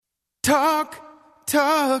Talk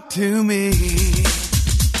to me.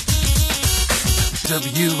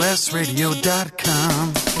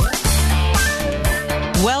 WSRadio.com.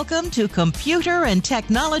 Welcome to Computer and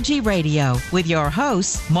Technology Radio with your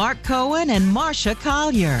hosts, Mark Cohen and Marcia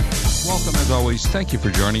Collier. Welcome, as always. Thank you for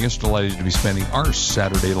joining us. Delighted to be spending our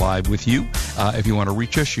Saturday live with you. If you want to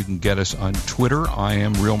reach us, you can get us on Twitter. I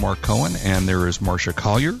am Real Mark Cohen, and there is Marcia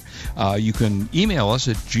Collier. You can email us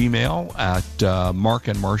at gmail at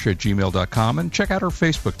markandmarcia@gmail.com, and check out our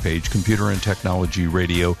Facebook page,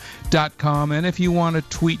 computerandtechnologyradio.com. And if you want to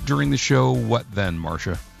tweet during the show, what then,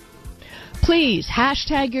 Marcia? Please,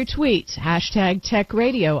 hashtag your tweets, hashtag Tech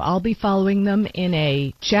Radio. I'll be following them in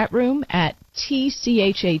a chat room at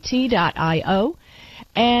tchat.io.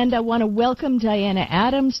 And I want to welcome Diana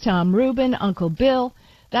Adams, Tom Rubin, Uncle Bill.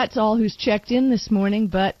 That's all who's checked in this morning,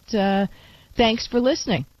 but thanks for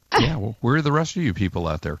listening. Yeah, well, where are the rest of you people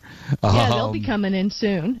out there? Yeah, they'll be coming in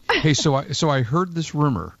soon. Hey, so I heard this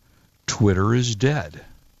rumor. Twitter is dead.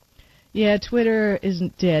 Yeah, Twitter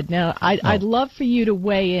isn't dead. Now, I'd love for you to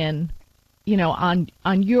weigh in, you know,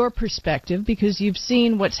 on your perspective, because you've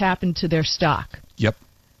seen what's happened to their stock. Yep.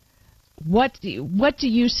 What do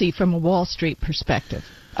you see from a Wall Street perspective?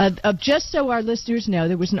 Just so our listeners know,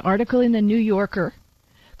 there was an article in the New Yorker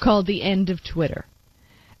called "The End of Twitter,"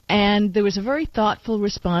 and there was a very thoughtful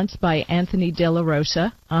response by Anthony De La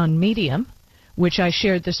Rosa on Medium, which I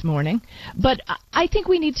shared this morning. But I think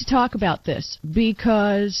we need to talk about this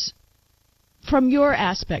because, from your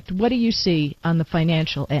aspect, what do you see on the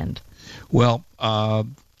financial end? Well,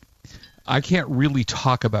 I can't really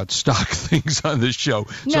talk about stock things on this show.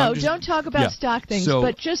 No, don't talk about stock things,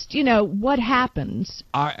 but just, you know, what happens.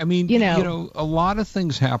 I mean, you know, a lot of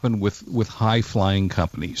things happen with high-flying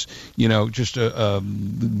companies. You know, just to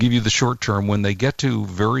give you the short term, when they get to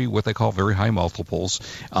what they call very high multiples,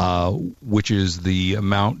 which is the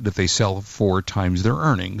amount that they sell for times their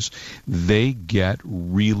earnings, they get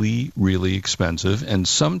really, really expensive, and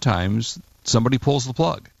sometimes somebody pulls the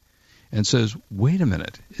plug and says, wait a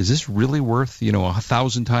minute, is this really worth,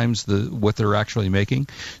 1,000 times what they're actually making?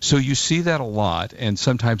 So you see that a lot, and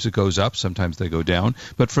sometimes it goes up, sometimes they go down.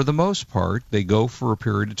 But for the most part, they go for a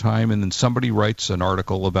period of time, and then somebody writes an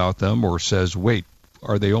article about them or says, wait,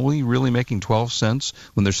 are they only really making 12 cents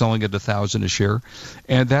when they're selling at $1,000 a share?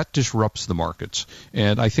 And that disrupts the markets.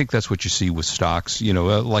 And I think that's what you see with stocks,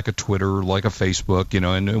 like a Twitter, like a Facebook,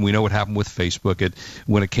 and we know what happened with Facebook.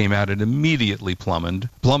 When it came out, it immediately plummeted,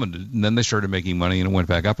 and then they started making money and it went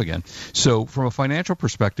back up again. So from a financial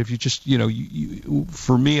perspective, you just,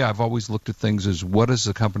 for me, I've always looked at things as what is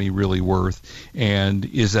the company really worth, and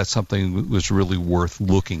is that something that was really worth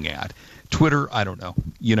looking at? Twitter, I don't know.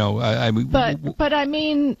 But I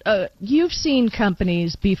mean, you've seen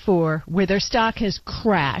companies before where their stock has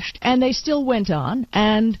crashed and they still went on,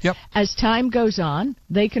 and as time goes on,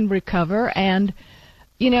 they can recover. And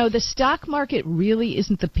the stock market really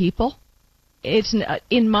isn't the people. It's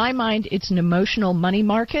in my mind, it's an emotional money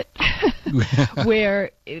market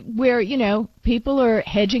where people are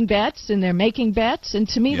hedging bets and they're making bets, and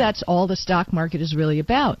to me, that's all the stock market is really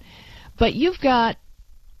about. But you've got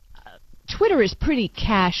Twitter is pretty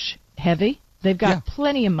cash heavy. They've got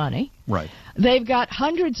plenty of money. Right. They've got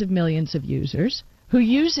hundreds of millions of users who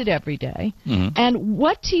use it every day. Mm-hmm. And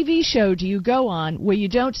what TV show do you go on where you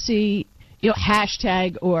don't see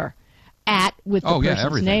hashtag or @ with the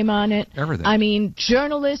person's name on it? Everything. I mean,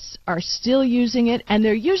 journalists are still using it, and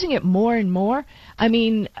they're using it more and more. I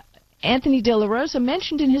mean, Anthony De La Rosa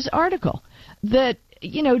mentioned in his article that,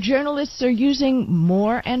 journalists are using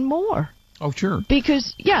more and more. Oh, sure.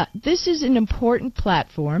 Because, this is an important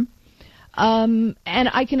platform, and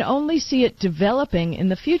I can only see it developing in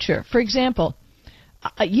the future. For example,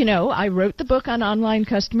 I wrote the book on online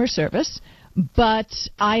customer service, but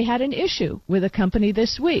I had an issue with a company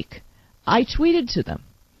this week. I tweeted to them.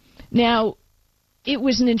 Now, it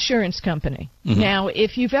was an insurance company. Mm-hmm. Now,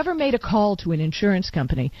 if you've ever made a call to an insurance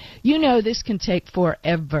company, this can take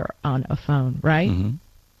forever on a phone, right? Mm-hmm.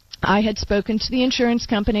 I had spoken to the insurance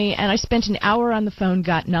company, and I spent an hour on the phone,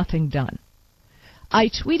 got nothing done. I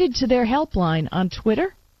tweeted to their helpline on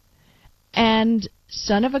Twitter, and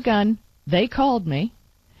son of a gun, they called me,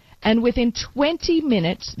 and within 20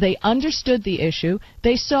 minutes, they understood the issue.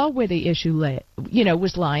 They saw where the issue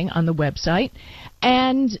was lying on the website,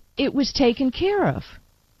 and it was taken care of.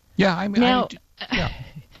 Yeah, I mean, I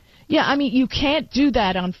mean, you can't do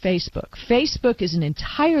that on Facebook. Facebook is an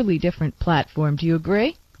entirely different platform. Do you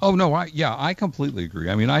agree? Oh, no, I completely agree.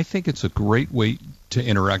 I mean, I think it's a great way to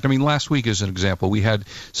interact. I mean, last week, as an example, we had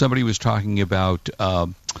somebody was talking about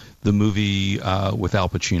the movie with Al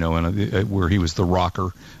Pacino, and where he was the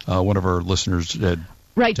rocker. One of our listeners had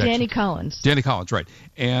Right, Danny Collins. Danny Collins, right.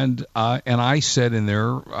 And I said in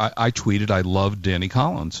there, I tweeted, I loved Danny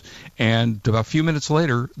Collins. And about a few minutes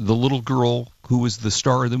later, the little girl who was the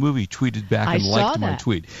star of the movie tweeted back and liked my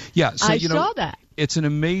tweet. Yeah, so, I saw that. It's an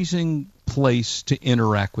amazing place to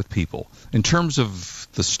interact with people. In terms of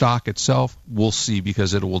the stock itself, we'll see,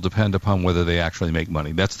 because it will depend upon whether they actually make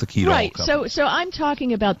money. That's the key to all companies. Right. So I'm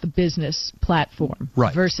talking about the business platform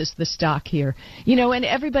versus the stock here. And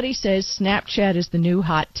everybody says Snapchat is the new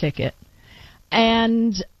hot ticket.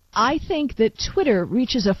 And I think that Twitter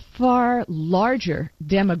reaches a far larger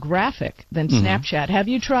demographic than Snapchat. Have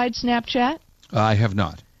you tried Snapchat? I have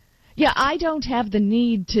not. Yeah, I don't have the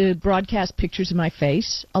need to broadcast pictures of my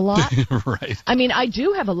face a lot. Right. I mean, I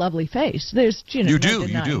do have a lovely face. There's, you no do.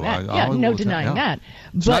 denying that. No denying that.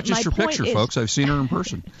 It's not just your picture, folks. I've seen her in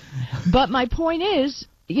person. But my point is,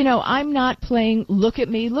 I'm not playing look at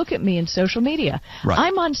me in social media. Right.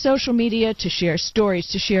 I'm on social media to share stories,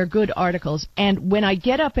 to share good articles. And when I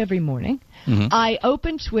get up every morning, I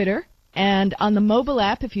open Twitter. And on the mobile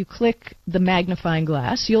app, if you click the magnifying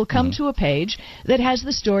glass, you'll come to a page that has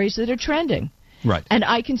the stories that are trending. Right. And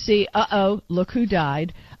I can see, look who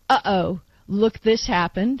died. Look, this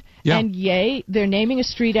happened. Yeah. And yay, they're naming a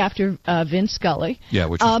street after Vince Scully. Yeah,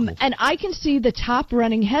 which is cool. And I can see the top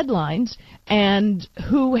running headlines and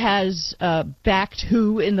who has backed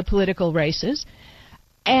who in the political races.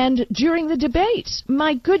 And during the debates,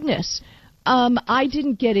 my goodness, I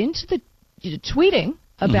didn't get into the tweeting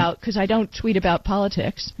because I don't tweet about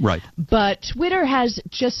politics. Right. But Twitter has,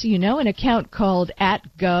 just so you know, an account called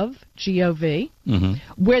 @gov, G-O-V,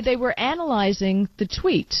 where they were analyzing the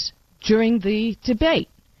tweets during the debate.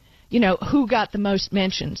 Who got the most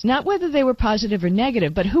mentions. Not whether they were positive or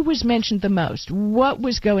negative, but who was mentioned the most. What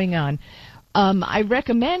was going on. I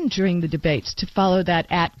recommend during the debates to follow that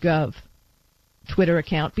 @gov Twitter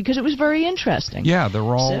account, because it was very interesting. Yeah, they're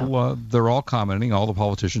all commenting. All the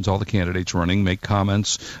politicians, all the candidates running make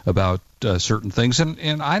comments about certain things,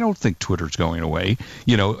 and I don't think Twitter's going away.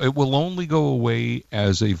 It will only go away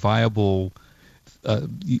as a viable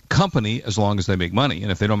company as long as they make money,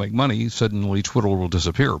 and if they don't make money, suddenly Twitter will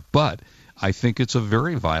disappear. But I think it's a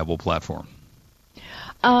very viable platform.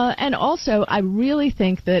 And also, I really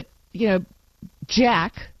think that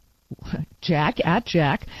Jack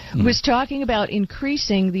was talking about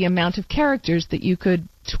increasing the amount of characters that you could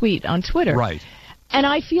tweet on Twitter. Right. And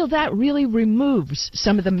I feel that really removes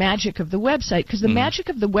some of the magic of the website, because the magic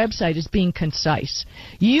of the website is being concise.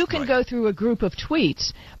 You can go through a group of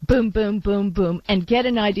tweets, boom, boom, boom, boom, and get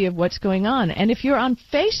an idea of what's going on. And if you're on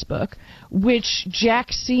Facebook, which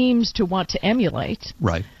Jack seems to want to emulate,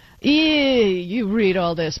 right, you read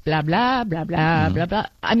all this blah, blah, blah, blah, blah, blah.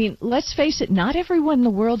 I mean, let's face it, not everyone in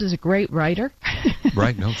the world is a great writer.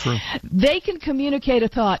 Right, no, true. They can communicate a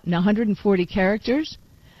thought in 140 characters,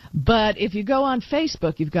 but if you go on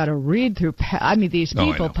Facebook, you've got to read through, these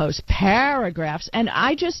people post paragraphs, and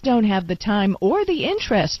I just don't have the time or the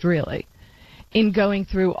interest, really, in going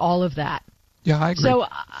through all of that. Yeah, I agree. So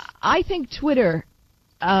I think Twitter,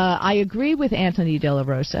 I agree with Anthony De La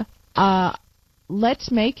Rosa.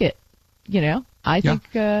 Let's make it, I think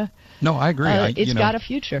no, I agree. It's got a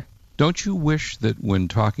future. Don't you wish that when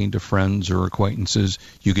talking to friends or acquaintances,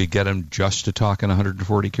 you could get them just to talk in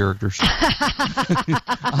 140 characters?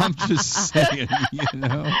 I'm just saying,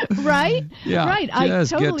 Right? Yeah, right.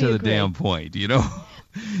 Just I totally get to the agree. damn point,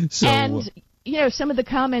 So, and, some of the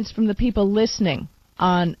comments from the people listening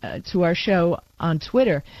on to our show on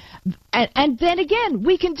Twitter. And then again,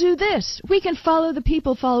 we can do this. We can follow the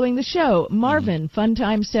people following the show. Marvin,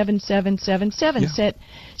 Funtime7777, said,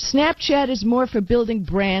 Snapchat is more for building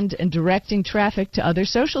brand and directing traffic to other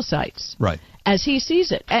social sites. Right. As he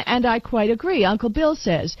sees it. And I quite agree. Uncle Bill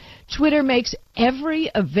says, Twitter makes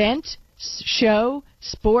every event, show,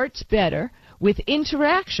 sports better with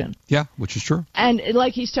interaction. Yeah, which is true. And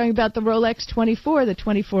like he's talking about the Rolex 24, the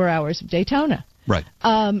 24 hours of Daytona. Right.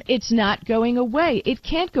 It's not going away. It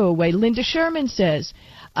can't go away. Linda Sherman says,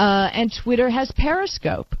 and Twitter has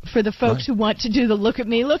Periscope for the folks who want to do the look at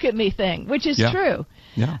me thing, which is true.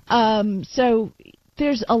 Yeah. So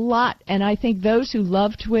there's a lot, and I think those who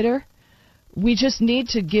love Twitter, we just need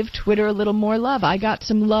to give Twitter a little more love. I got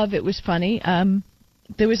some love. It was funny.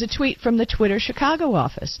 There was a tweet from the Twitter Chicago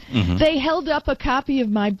office. They held up a copy of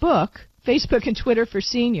my book, Facebook and Twitter for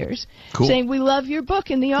Seniors, saying, we love your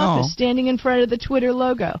book in the office, standing in front of the Twitter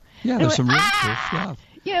logo. Yeah, there's some really cool stuff.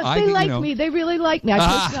 Yeah, they like me. They really like me. I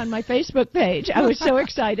posted on my Facebook page. I was so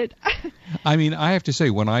excited. I mean, I have to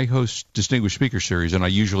say, when I host Distinguished Speaker Series, and I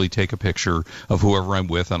usually take a picture of whoever I'm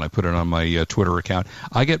with, and I put it on my Twitter account,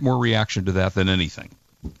 I get more reaction to that than anything.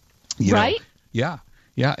 You know? Yeah.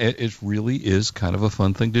 Yeah, it really is kind of a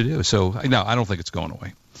fun thing to do. So, no, I don't think it's going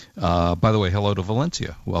away. By the way, hello to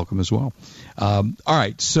Valencia. Welcome as well. All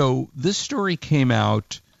right, so this story came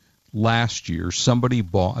out last year. Somebody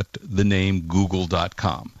bought the name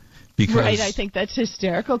Google.com. Because, right, I think that's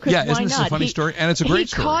hysterical. Yeah, why isn't this not? a funny story? And it's a great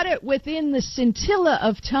story. He caught it within the scintilla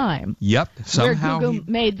of time. Yep, somehow where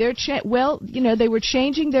Google made their they were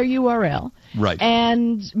changing their URL. Right.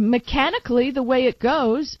 And mechanically, the way it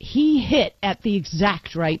goes, he hit at the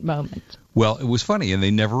exact right moment. Well, it was funny, and they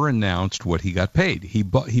never announced what he got paid. He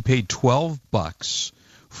paid $12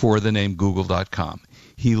 for the name Google.com.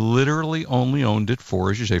 He literally only owned it for,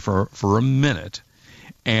 as you say, for a minute.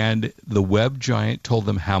 And the web giant told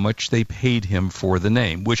them how much they paid him for the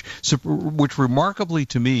name, which remarkably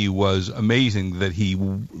to me was amazing that he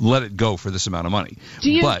let it go for this amount of money.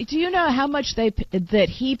 Do you know how much that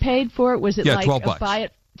he paid for it? Was it like $12. Buy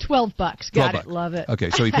it? $12. Got it. Love it.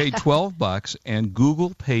 Okay, so he paid $12, and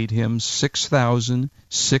Google paid him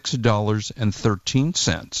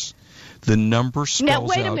 $6,006.13. The number spells out... Now,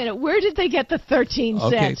 wait a minute. Where did they get the 13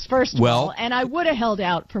 cents, first of all? And I would have held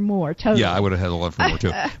out for more, totally. Yeah, I would have held out for more,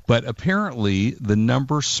 too. But apparently, the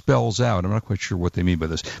number spells out... I'm not quite sure what they mean by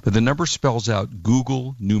this, but the number spells out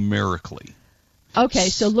Google numerically. Okay,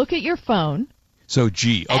 so look at your phone. So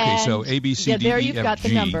G. Okay, so A, B, C, D, there E, you've F, got the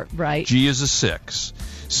G. number, right. G is a 6.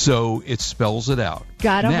 So it spells it out.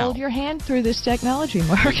 Got to hold your hand through this technology,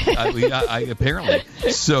 Mark. Apparently.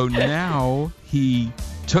 So now he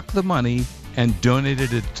took the money and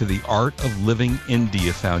donated it to the Art of Living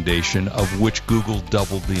India Foundation, of which Google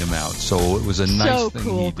doubled the amount. So it was a nice thing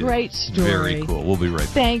cool. he did. Great story. Very cool. We'll be right back.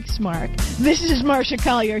 Thanks, Mark. This is Marsha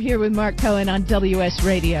Collier here with Mark Cohen on WS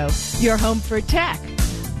Radio, your home for tech,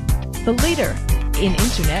 the leader in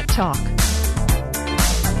Internet talk.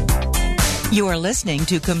 You are listening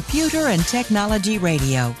to Computer and Technology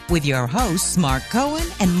Radio with your hosts, Mark Cohen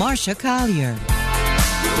and Marsha Collier.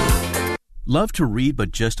 Love to read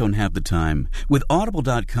but just don't have the time? With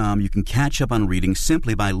Audible.com, you can catch up on reading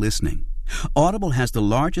simply by listening. Audible has the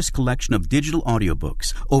largest collection of digital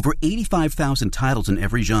audiobooks, over 85,000 titles in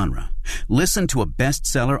every genre. Listen to a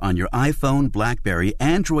bestseller on your iPhone, BlackBerry,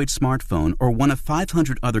 Android smartphone, or one of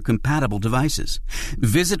 500 other compatible devices.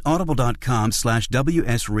 Visit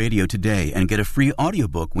audible.com/WS Radio today and get a free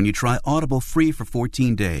audiobook when you try Audible free for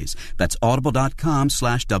 14 days. That's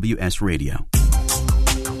audible.com/WS Radio.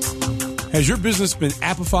 Has your business been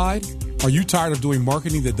appified? Are you tired of doing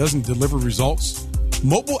marketing that doesn't deliver results?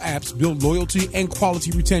 Mobile apps build loyalty and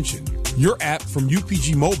quality retention. Your app from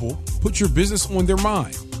UPG Mobile puts your business on their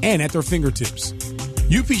mind and at their fingertips.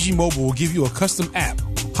 UPG Mobile will give you a custom app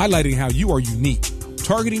highlighting how you are unique,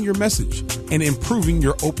 targeting your message, and improving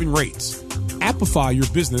your open rates. Appify your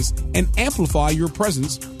business and amplify your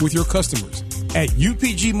presence with your customers at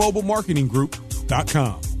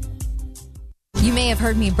upgmobilemarketinggroup.com. You may have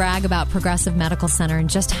heard me brag about Progressive Medical Center and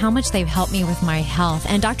just how much they've helped me with my health.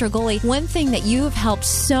 And Dr. Goley, one thing that you have helped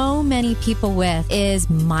so many people with is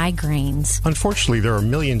migraines. Unfortunately, there are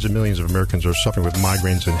millions and millions of Americans who are suffering with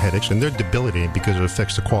migraines and headaches, and they're debilitating because it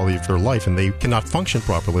affects the quality of their life, and they cannot function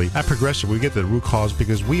properly. At Progressive, we get the root cause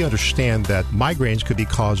because we understand that migraines could be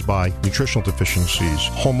caused by nutritional deficiencies,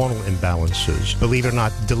 hormonal imbalances, believe it or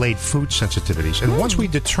not, delayed food sensitivities. And once we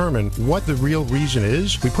determine what the real reason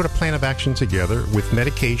is, we put a plan of action together with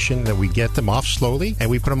medication that we get them off slowly, and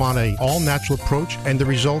we put them on an all-natural approach, and the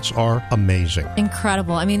results are amazing.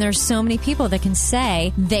 Incredible. I mean, there's so many people that can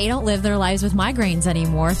say they don't live their lives with migraines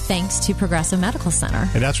anymore thanks to Progressive Medical Center.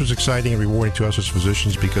 And that's what's exciting and rewarding to us as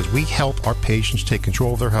physicians, because we help our patients take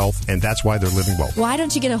control of their health, and that's why they're living well. Why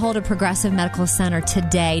don't you get a hold of Progressive Medical Center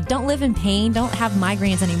today? Don't live in pain. Don't have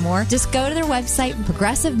migraines anymore. Just go to their website,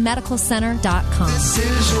 progressivemedicalcenter.com. This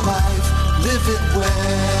is your life. Live it well.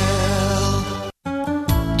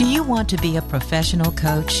 Do you want to be a professional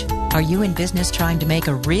coach? Are you in business trying to make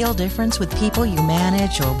a real difference with people you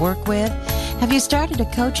manage or work with? Have you started a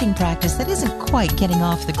coaching practice that isn't quite getting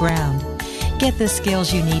off the ground? Get the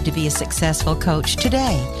skills you need to be a successful coach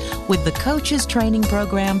today with the Coaches Training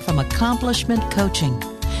Program from Accomplishment Coaching.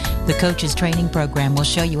 The Coaches Training Program will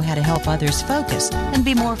show you how to help others focus and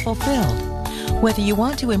be more fulfilled. Whether you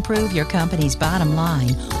want to improve your company's bottom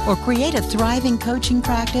line or create a thriving coaching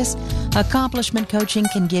practice, Accomplishment Coaching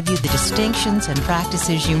can give you the distinctions and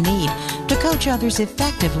practices you need to coach others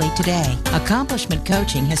effectively today. Accomplishment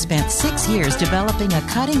Coaching has spent 6 years developing a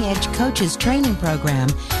cutting-edge coaches training program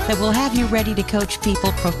that will have you ready to coach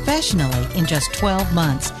people professionally in just 12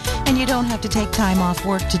 months, and you don't have to take time off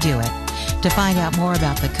work to do it. To find out more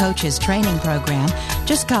about the Coaches Training Program,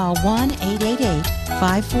 just call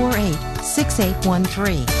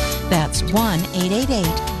 1-888-548-6813. That's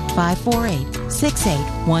 1-888-548-6813.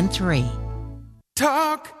 888-548-6813.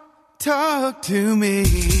 Talk to me.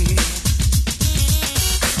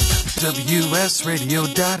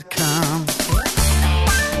 WSRadio.com.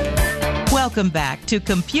 Welcome back to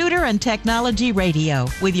Computer and Technology Radio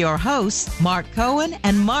with your hosts, Mark Cohen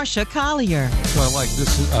and Marcia Collier. Well, like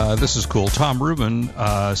this is cool. Tom Rubin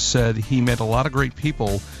said he met a lot of great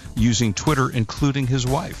people using Twitter, including his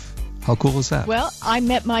wife. How cool is that? Well, I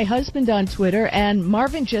met my husband on Twitter, and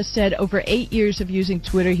Marvin just said over 8 years of using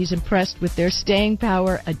Twitter, he's impressed with their staying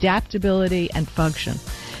power, adaptability, and function.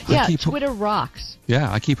 Yeah, Twitter rocks.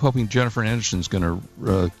 Yeah, I keep hoping Jennifer Anderson's going to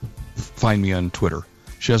find me on Twitter.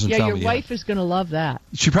 She hasn't found me yet. Yeah, your wife is going to love that.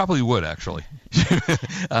 She probably would, actually.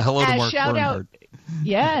 Hello to Mark Bernhardt.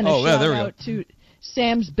 And a shout out to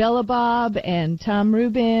Sam's Bellabob and Tom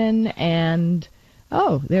Rubin and,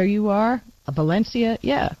 there you are, Valencia.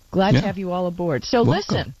 Yeah, glad to have you all aboard. So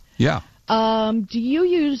welcome. Listen. Yeah. Do you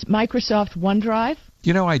use Microsoft OneDrive?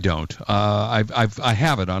 You know, I don't. I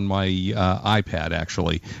have it on my iPad,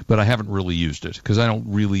 actually, but I haven't really used it because I don't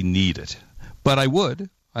really need it. But I would.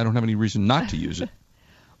 I don't have any reason not to use it.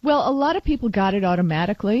 Well, a lot of people got it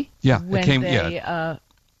automatically. Yeah, when it came.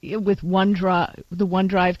 With OneDrive, the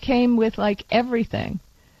OneDrive came with like everything,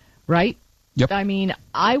 right? Yep. I mean,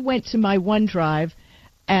 I went to my OneDrive,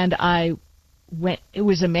 and it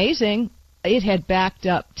was amazing. It had backed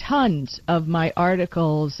up tons of my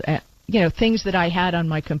articles, things that I had on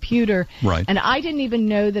my computer. Right. And I didn't even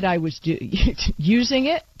know that I was using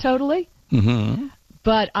it totally. Mm-hmm.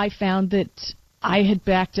 But I found that I had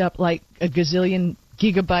backed up like a gazillion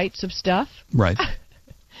gigabytes of stuff. Right.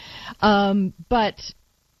 But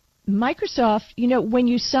Microsoft, when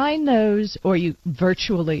you sign those, or you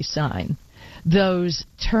virtually sign those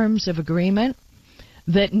terms of agreement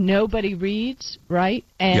that nobody reads, right?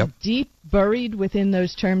 And deep buried within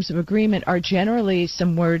those terms of agreement are generally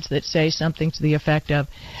some words that say something to the effect of,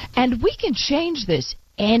 and we can change this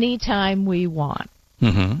anytime we want,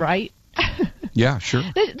 right? Yeah, sure.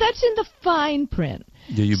 That's in the fine print.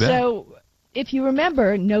 Yeah, you bet. So if you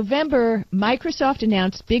remember, November, Microsoft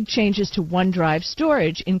announced big changes to OneDrive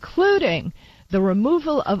storage, including the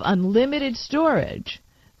removal of unlimited storage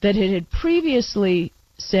that it had previously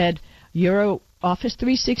said, you're an Office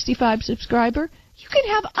 365 subscriber, you can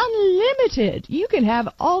have unlimited. You can have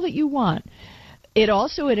all that you want. It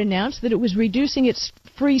also had announced that it was reducing its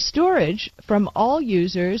free storage from all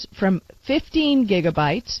users from 15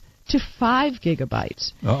 gigabytes to 5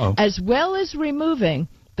 gigabytes, as well as removing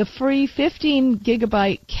the free 15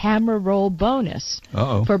 gigabyte camera roll bonus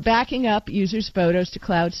for backing up users' photos to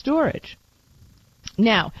cloud storage.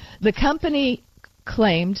 Now, the company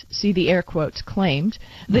claimed, see the air quotes, claimed,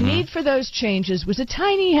 the need for those changes was a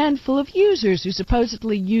tiny handful of users who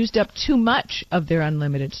supposedly used up too much of their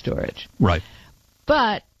unlimited storage. Right.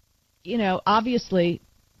 But, obviously,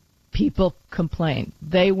 people complained.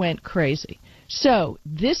 They went crazy. So,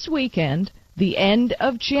 this weekend, the end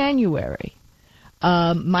of January,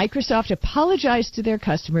 Microsoft apologized to their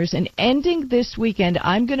customers, and ending this weekend,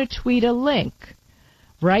 I'm going to tweet a link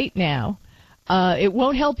right now. It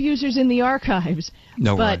won't help users in the archives,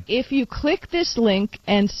 but if you click this link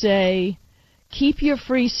and say, keep your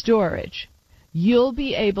free storage, you'll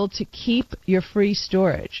be able to keep your free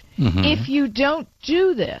storage. If you don't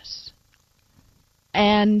do this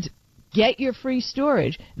and get your free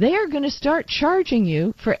storage, they are going to start charging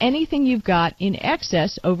you for anything you've got in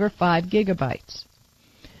excess over 5 gigabytes.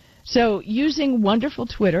 So using wonderful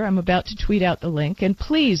Twitter, I'm about to tweet out the link, and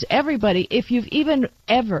please, everybody, if you've even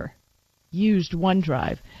ever used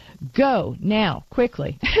OneDrive, go now,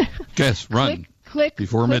 quickly. Yes, run. Click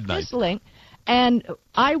before midnight. This link. And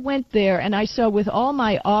I went there, and I saw with all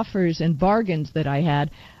my offers and bargains that I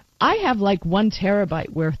had, I have like 1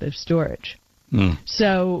 terabyte worth of storage.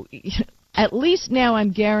 So at least now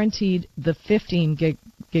I'm guaranteed the 15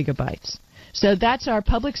 gigabytes. So that's our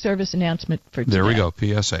public service announcement for today. There we go,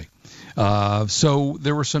 PSA. So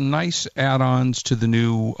there were some nice add-ons to the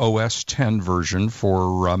new OS 10 version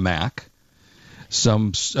for Mac.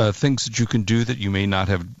 Some things that you can do that you may not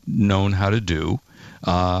have known how to do.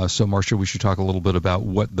 So, Marcia, we should talk a little bit about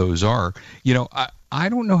what those are. I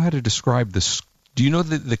don't know how to describe this. Do you know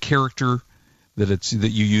the character that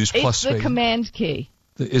you use plus space? It's the command key.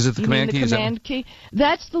 Is it the command key? The command key?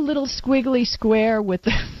 That's the little squiggly square with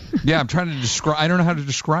the... Yeah, I'm trying to describe. I don't know how to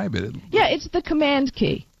describe it. Yeah, it's the command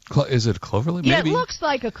key. Is it a cloverleaf? Yeah, Maybe. it looks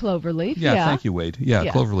like a cloverleaf. Yeah, thank you, Wade. Yeah,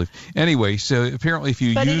 cloverleaf. Anyway, so apparently if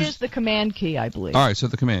you But use... it is the command key, I believe. All right, so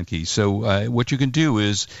the command key. So what you can do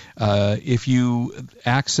is if you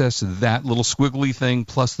access that little squiggly thing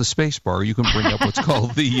plus the space bar, you can bring up what's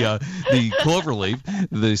called the cloverleaf,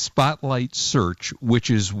 the Spotlight Search, which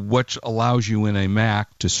is what allows you in a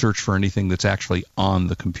Mac to search for anything that's actually on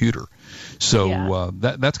the computer. So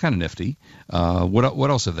that's kind of nifty. What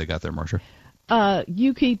else have they got there, Marcia?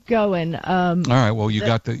 You keep going. All right. Well, you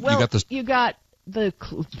got the.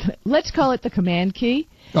 Let's call it the command key.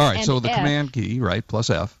 All right. So the command key, right, plus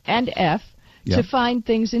F. And F to find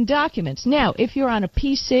things in documents. Now, if you're on a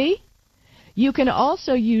PC, you can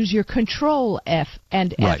also use your Control F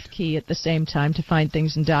and F key at the same time to find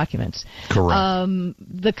things in documents. Correct.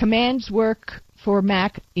 The commands work for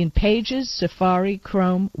Mac in Pages, Safari,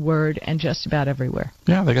 Chrome, Word, and just about everywhere.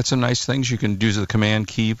 Yeah, they got some nice things. You can use the command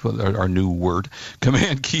key, our new word,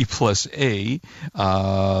 command key plus A,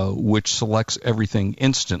 which selects everything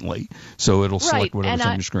instantly. So it'll select whatever's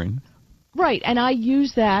on your screen. Right, and I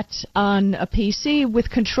use that on a PC with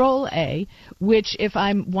Control A, which if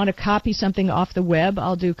I want to copy something off the web,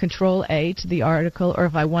 I'll do Control A to the article, or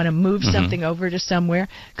if I want to move something over to somewhere,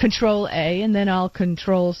 Control A, and then I'll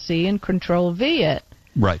Control C and Control V it.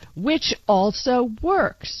 Right. Which also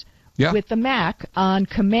works with the Mac on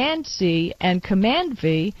Command C and Command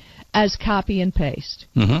V as copy and paste.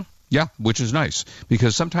 Mm-hmm. Yeah, which is nice,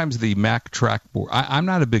 because sometimes the Mac trackboard, I'm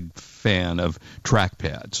not a big fan of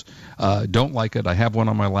trackpads. Don't like it. I have one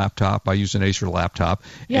on my laptop. I use an Acer laptop.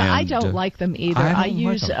 Yeah, I don't like them either. I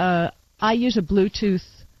use a Bluetooth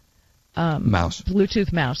mouse.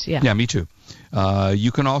 Bluetooth mouse, yeah. Yeah, me too.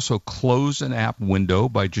 You can also close an app window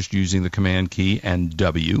by just using the command key and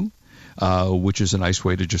W, which is a nice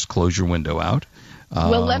way to just close your window out.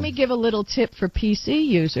 Well, let me give a little tip for PC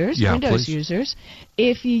users, Windows users.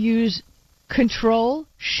 If you use Control,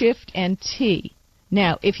 Shift, and T.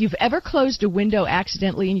 Now, if you've ever closed a window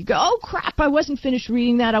accidentally and you go, oh, crap, I wasn't finished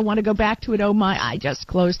reading that, I want to go back to it, oh, my, I just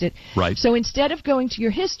closed it. Right. So instead of going to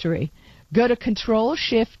your history, go to Control,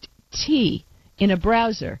 Shift, T in a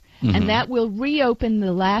browser, and that will reopen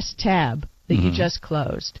the last tab that you just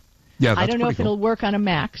closed. Yeah, that's I don't know if it'll work on a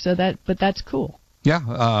Mac, but that's cool. Yeah,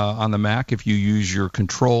 on the Mac, if you use your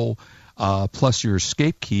Control plus your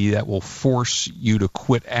Escape key, that will force you to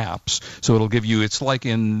quit apps. So it'll give you, it's like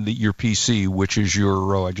in your PC, which is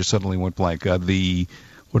your, I just suddenly went blank,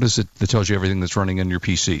 what is it that tells you everything that's running on your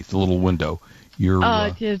PC, the little window? Your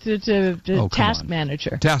Task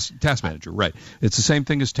Manager. Task Manager, right. It's the same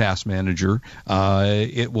thing as Task Manager.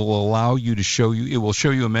 It will allow you to show you, it will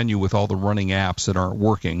show you a menu with all the running apps that aren't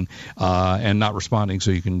working and not responding,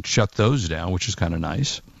 so you can shut those down, which is kind of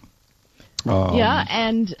nice.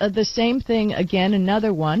 And the same thing, again,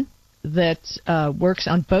 another one that works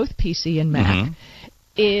on both PC and Mac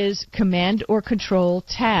is Command or Control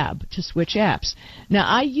Tab to switch apps. Now,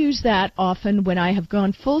 I use that often when I have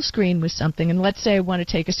gone full screen with something, and let's say I want to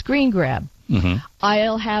take a screen grab.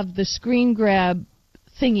 I'll have the screen grab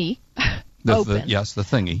thingy open. Yes, the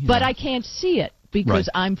thingy. But I can't see it because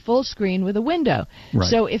I'm full screen with a window. Right.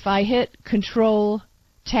 So if I hit Control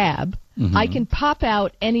Tab, I can pop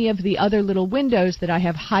out any of the other little windows that I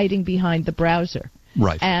have hiding behind the browser.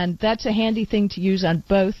 Right. And that's a handy thing to use on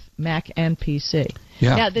both Mac and PC.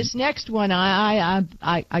 Yeah. Now, this next one, I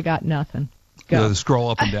got nothing. Go. The scroll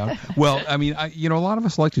up and down. Well, I mean, a lot of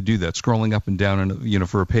us like to do that, scrolling up and down, and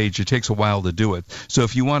for a page. It takes a while to do it. So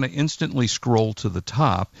if you want to instantly scroll to the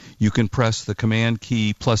top, you can press the Command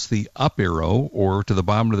key plus the up arrow, or to the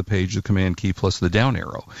bottom of the page, the Command key plus the down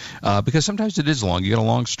arrow. Because sometimes it is long. You got a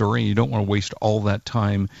long story, and you don't want to waste all that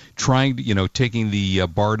time trying to, taking the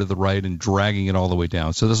bar to the right and dragging it all the way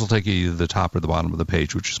down. So this will take you to the top or the bottom of the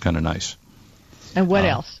page, which is kind of nice. And what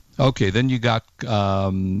else? Okay, then you've got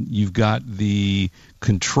the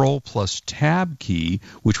Control plus Tab key,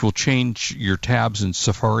 which will change your tabs in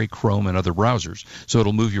Safari, Chrome, and other browsers. So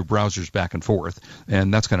it'll move your browsers back and forth,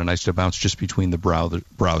 and that's kind of nice to bounce just between the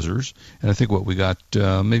browsers. And I think we got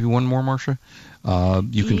maybe one more, Marcia.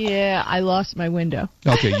 I lost my window.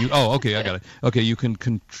 Okay. Okay, I got it. Okay, you can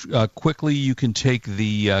quickly. You can take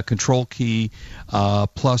the Control key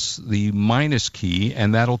plus the minus key,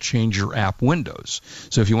 and that'll change your app windows.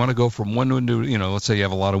 So if you want to go from one window, let's say you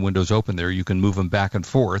have a lot of windows open there, you can move them back and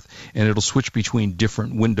forth, and it'll switch between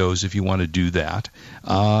different windows if you want to do that.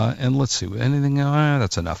 And let's see, anything?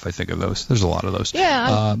 That's enough, I think, of those. There's a lot of those.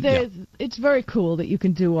 Yeah, it's very cool that you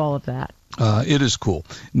can do all of that. It is cool.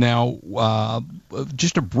 Now,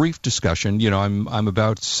 just a brief discussion. I'm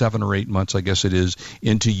about 7 or 8 months, I guess it is,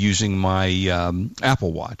 into using my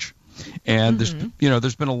Apple Watch, and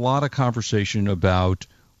there's been a lot of conversation about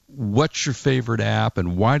what's your favorite app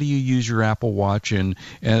and why do you use your Apple Watch, and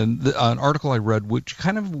an article I read which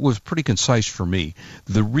kind of was pretty concise for me.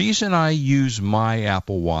 The reason I use my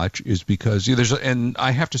Apple Watch is because and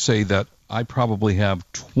I have to say that I probably have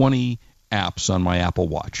 20 apps on my Apple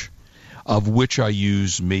Watch, of which I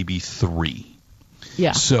use maybe 3.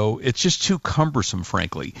 Yeah. So it's just too cumbersome,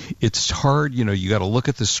 frankly. It's hard, you got to look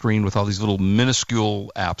at the screen with all these little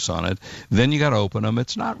minuscule apps on it. Then you got to open them.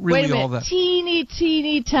 It's not really Wait a minute. all that. Teeny,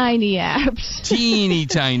 tiny apps. Teeny,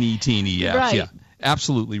 tiny apps. Right. Yeah.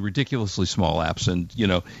 Absolutely ridiculously small apps. And,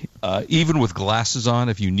 even with glasses on,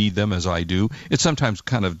 if you need them, as I do, it's sometimes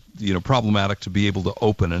kind of, problematic to be able to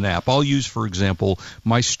open an app. I'll use, for example,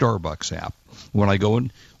 my Starbucks app. When I go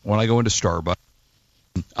into Starbucks,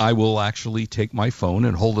 I will actually take my phone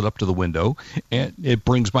and hold it up to the window, and it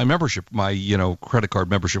brings my membership, my credit card,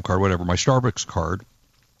 membership card, whatever, my Starbucks card,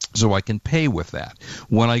 so I can pay with that.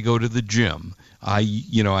 When I go to the gym, I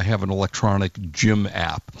have an electronic gym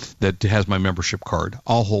app that has my membership card.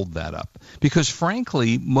 I'll hold that up because,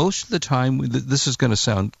 frankly, most of the time, this is going to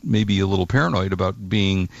sound maybe a little paranoid about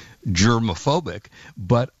being germophobic,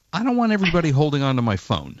 but I don't want everybody holding onto my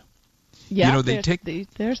phone. Yeah, there's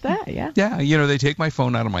that, yeah. Yeah, they take my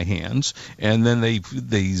phone out of my hands, and then they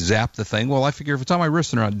zap the thing. Well, I figure if it's on my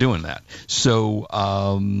wrist, they're not doing that. So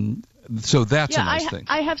that's a nice thing.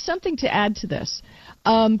 I have something to add to this.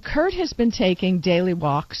 Kurt has been taking daily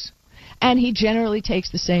walks, and he generally takes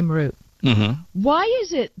the same route. Mm-hmm. Why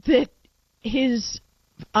is it that his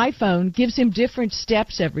iPhone gives him different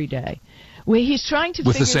steps every day? Well, he's trying to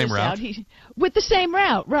figure this out. With the same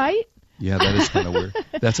route, right? Yeah, that is kind of weird.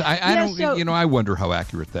 I wonder how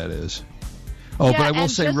accurate that is. Oh, but I will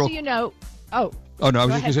say real. I was just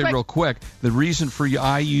going to say real quick. The reason for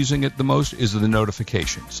I using it the most is the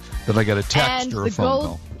notifications that I get a text or a phone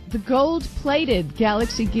call. The gold-plated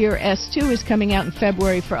Galaxy Gear S2 is coming out in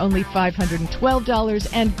February for only $512,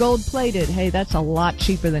 and gold-plated, hey, that's a lot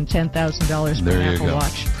cheaper than $10,000 for an Apple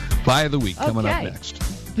Watch. Buy of the week coming up next.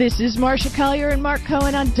 This is Marcia Collier and Mark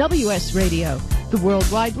Cohen on WS Radio, the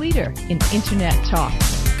worldwide leader in Internet talk.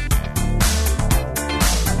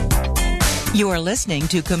 You are listening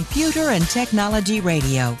to Computer and Technology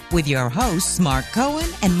Radio with your hosts Mark Cohen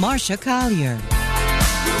and Marcia Collier.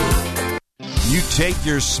 You take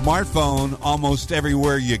your smartphone almost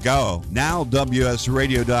everywhere you go. Now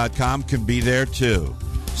WSRadio.com can be there too.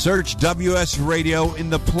 Search WS Radio in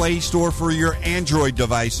the Play Store for your Android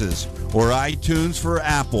devices or iTunes for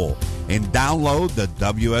Apple, and download the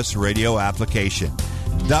WS Radio application.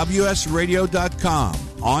 WSRadio.com,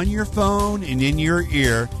 on your phone and in your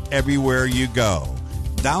ear everywhere you go.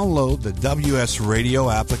 Download the WS Radio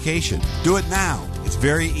application. Do it now. It's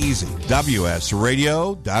very easy.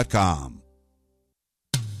 WSRadio.com.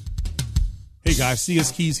 Hey guys,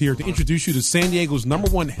 CS Keys here to introduce you to San Diego's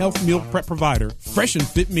 #1 health meal prep provider, Fresh and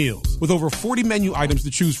Fit Meals. With over 40 menu items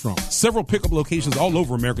to choose from, several pickup locations all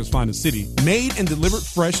over America's finest city, made and delivered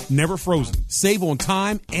fresh, never frozen. Save on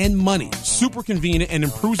time and money. Super convenient and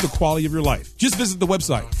improves the quality of your life. Just visit the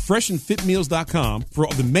website, freshandfitmeals.com, for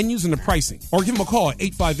all the menus and the pricing. Or give them a call at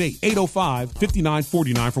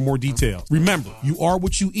 858-805-5949 for more details. Remember, you are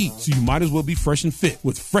what you eat, so you might as well be fresh and fit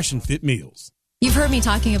with Fresh and Fit Meals. You've heard me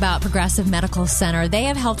talking about Progressive Medical Center. They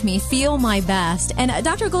have helped me feel my best. And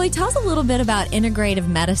Dr. Goley, tell us a little bit about integrative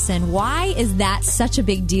medicine. Why is that such a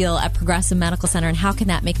big deal at Progressive Medical Center, and how can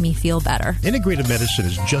that make me feel better? Integrative medicine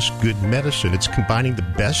is just good medicine. It's combining the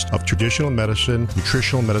best of traditional medicine,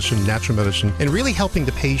 nutritional medicine, natural medicine, and really helping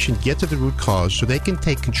the patient get to the root cause so they can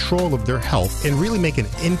take control of their health and really make an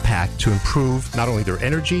impact to improve not only their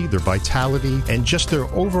energy, their vitality, and just their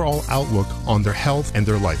overall outlook on their health and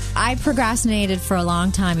their life. I procrastinated for a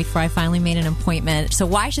long time before I finally made an appointment. So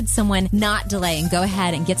why should someone not delay and go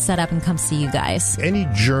ahead and get set up and come see you guys? Any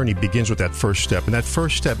journey begins with that first step, and that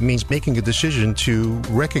first step means making a decision to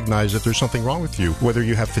recognize that there's something wrong with you. Whether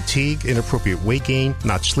you have fatigue, inappropriate weight gain,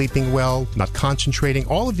 not sleeping well, not concentrating,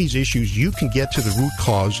 all of these issues, you can get to the root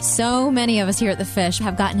cause. So many of us here at The Fish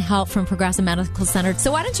have gotten help from Progressive Medical Center.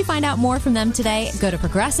 So why don't you find out more from them today? Go to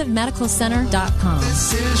progressivemedicalcenter.com.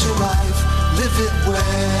 This is your life. Live it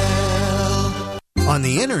well. On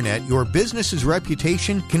the internet, your business's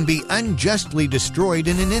reputation can be unjustly destroyed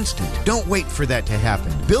in an instant. Don't wait for that to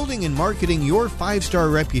happen. Building and marketing your 5-star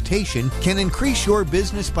reputation can increase your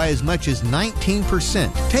business by as much as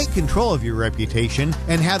 19%. Take control of your reputation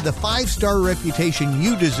and have the 5-star reputation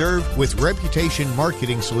you deserve with Reputation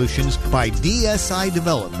Marketing Solutions by DSI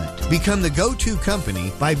Development. Become the go-to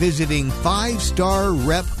company by visiting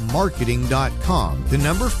 5starrepmarketing.com. The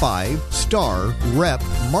number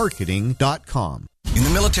 5starrepmarketing.com. In the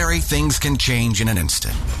military, things can change in an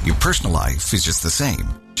instant. Your personal life is just the same.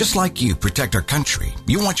 Just like you protect our country,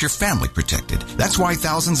 you want your family protected. That's why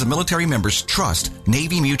thousands of military members trust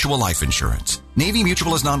Navy Mutual Life Insurance. Navy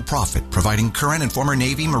Mutual is nonprofit, providing current and former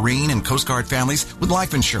Navy, Marine, and Coast Guard families with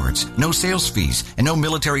life insurance, no sales fees, and no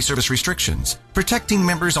military service restrictions. Protecting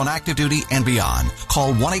members on active duty and beyond.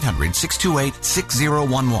 Call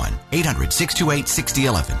 1-800-628-6011.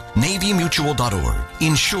 800-628-6011. NavyMutual.org.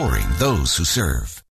 Insuring those who serve.